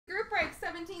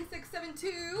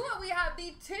2, we have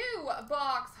the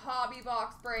 2-box hobby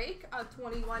box break of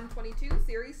 21-22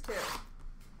 Series 2.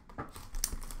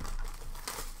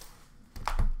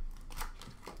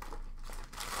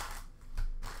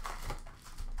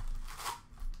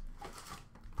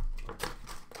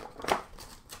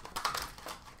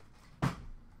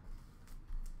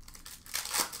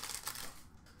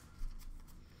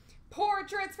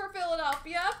 Portraits for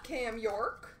Philadelphia, Cam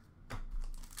York.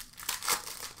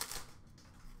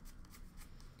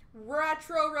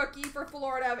 Retro rookie for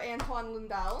Florida of Anton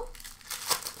Lundell.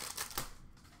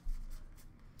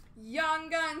 Young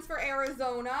Guns for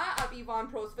Arizona of Ivan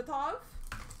Prosvetov.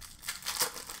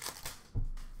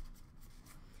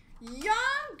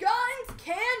 Young Guns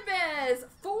Canvas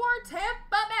for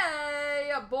Tampa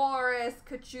Bay, Boris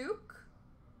Kachuk.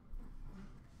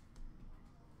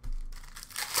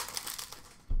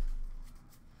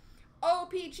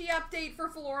 OPG update for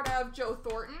Florida of Joe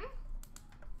Thornton.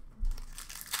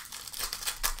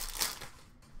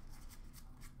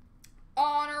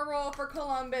 Honor roll for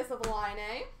Columbus of Line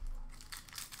A.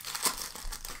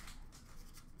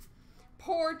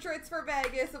 Portraits for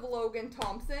Vegas of Logan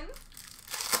Thompson.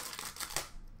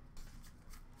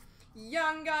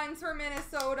 Young Guns for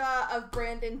Minnesota of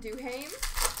Brandon Duhaime.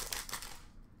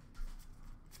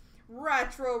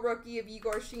 Retro rookie of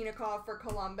Igor Sheinikov for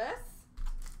Columbus.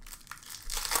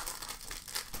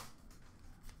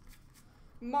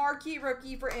 Marquee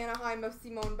rookie for Anaheim of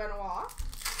Simone Benoit.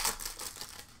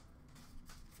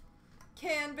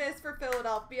 Canvas for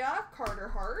Philadelphia, Carter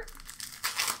Hart.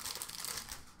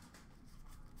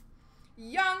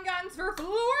 Young Guns for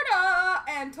Florida,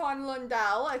 Anton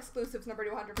Lundell. Exclusives number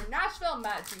 200 for Nashville,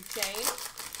 Matt Duchene.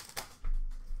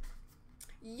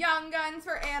 Young Guns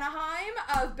for Anaheim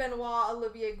of Benoit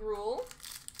Olivier Gruel.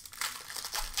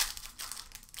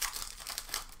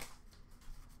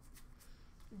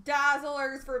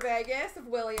 Dazzlers for Vegas of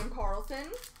William Karlsson.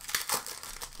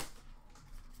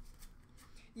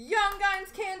 Young Guns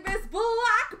Canvas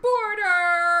Black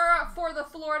Border for the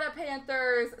Florida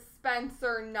Panthers,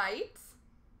 Spencer Knight.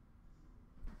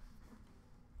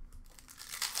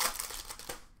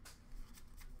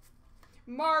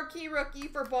 Marquee rookie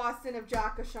for Boston of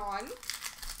Jack O'Shawn.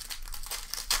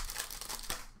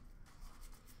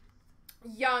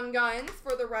 Young Guns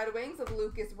for the Red Wings of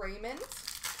Lucas Raymond.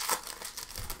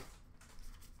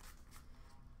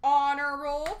 Honor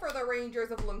roll for the Rangers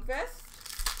of Lundqvist.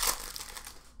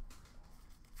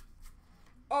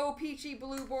 OPG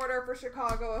blue border for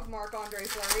Chicago of Marc-Andre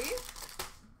Fleury.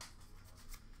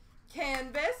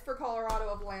 Canvas for Colorado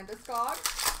of Landeskog.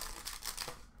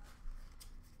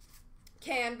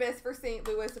 Canvas for St.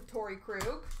 Louis of Torrey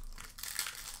Krug.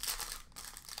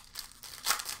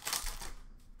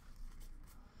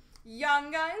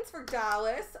 Young Guns for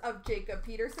Dallas of Jacob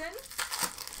Peterson.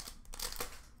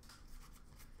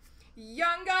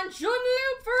 Young Gun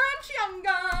Jean-Luc French Young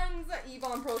Guns,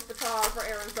 Ivan Prosvetov for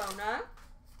Arizona.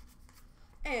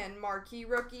 And marquee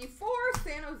rookie for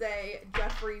San Jose,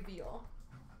 Jeffrey Veal.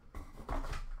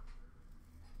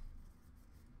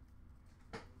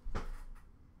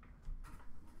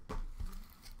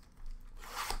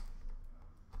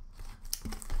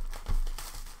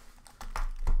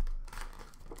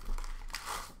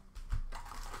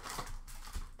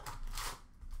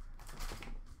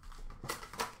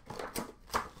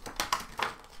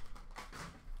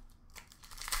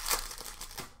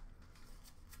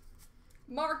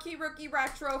 Marquee rookie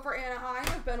retro for Anaheim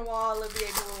of Benoit Olivier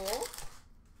Gruel.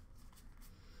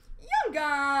 Young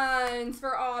Guns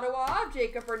for Ottawa of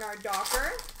Jacob Bernard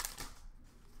Docker.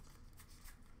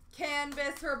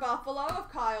 Canvas for Buffalo of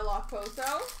Kyle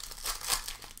Okposo.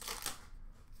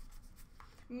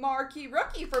 Marquee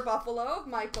rookie for Buffalo of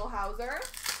Michael Hauser.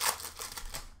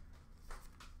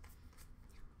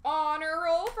 Honor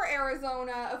roll for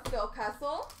Arizona of Phil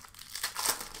Kessel.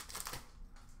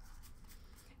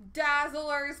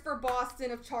 Dazzlers for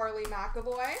Boston of Charlie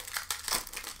McAvoy.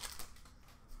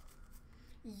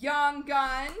 Young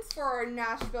Guns for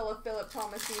Nashville of Philip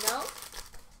Tomasino.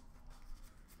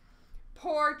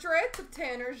 Portraits of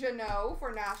Tanner Jeannot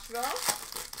for Nashville.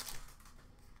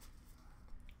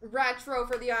 Retro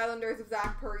for the Islanders of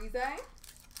Zach Parise.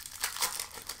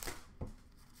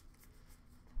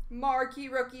 Marquee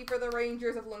rookie for the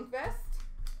Rangers of Lundqvist.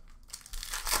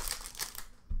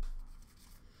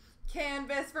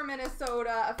 Canvas for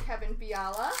Minnesota of Kevin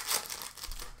Fiala.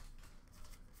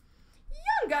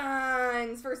 Young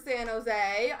Guns for San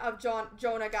Jose of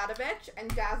Jonah Gadovich. And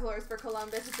Dazzlers for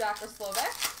Columbus of Zach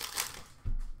Roslovic.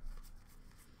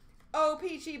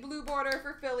 OPG blue border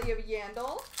for Philly of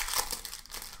Yandel.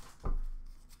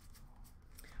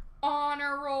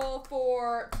 Honor roll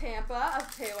for Tampa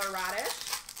of Taylor Radish.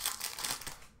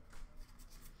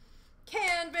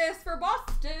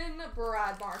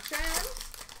 Brad Marchand.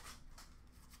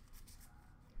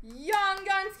 Young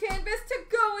Guns canvas to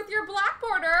go with your black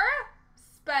border,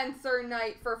 Spencer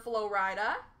Knight for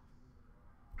Florida.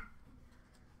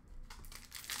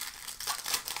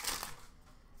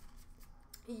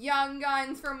 Young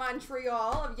Guns for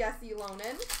Montreal of Jesse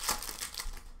Lonen.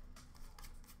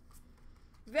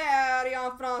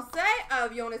 Variant Francais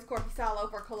of Jonas Corpusalo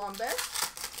for Columbus.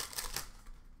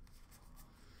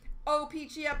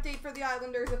 OPG update for the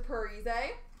Islanders of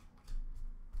Parise.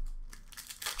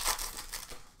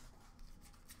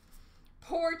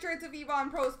 Portraits of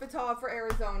Ivan Prosvetov for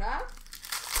Arizona.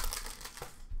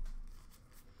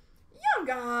 Young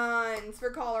Guns for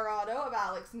Colorado of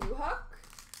Alex Newhook.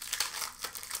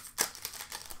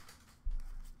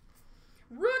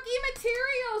 Rookie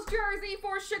Materials jersey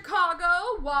for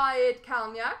Chicago, Wyatt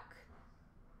Kalynuk.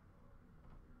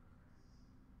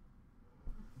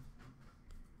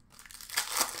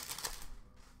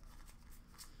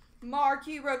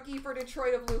 Marquee rookie for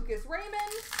Detroit of Lucas Raymond.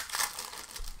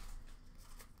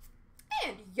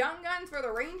 And Young Guns for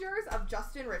the Rangers of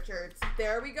Justin Richards.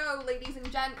 There we go, ladies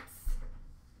and gents.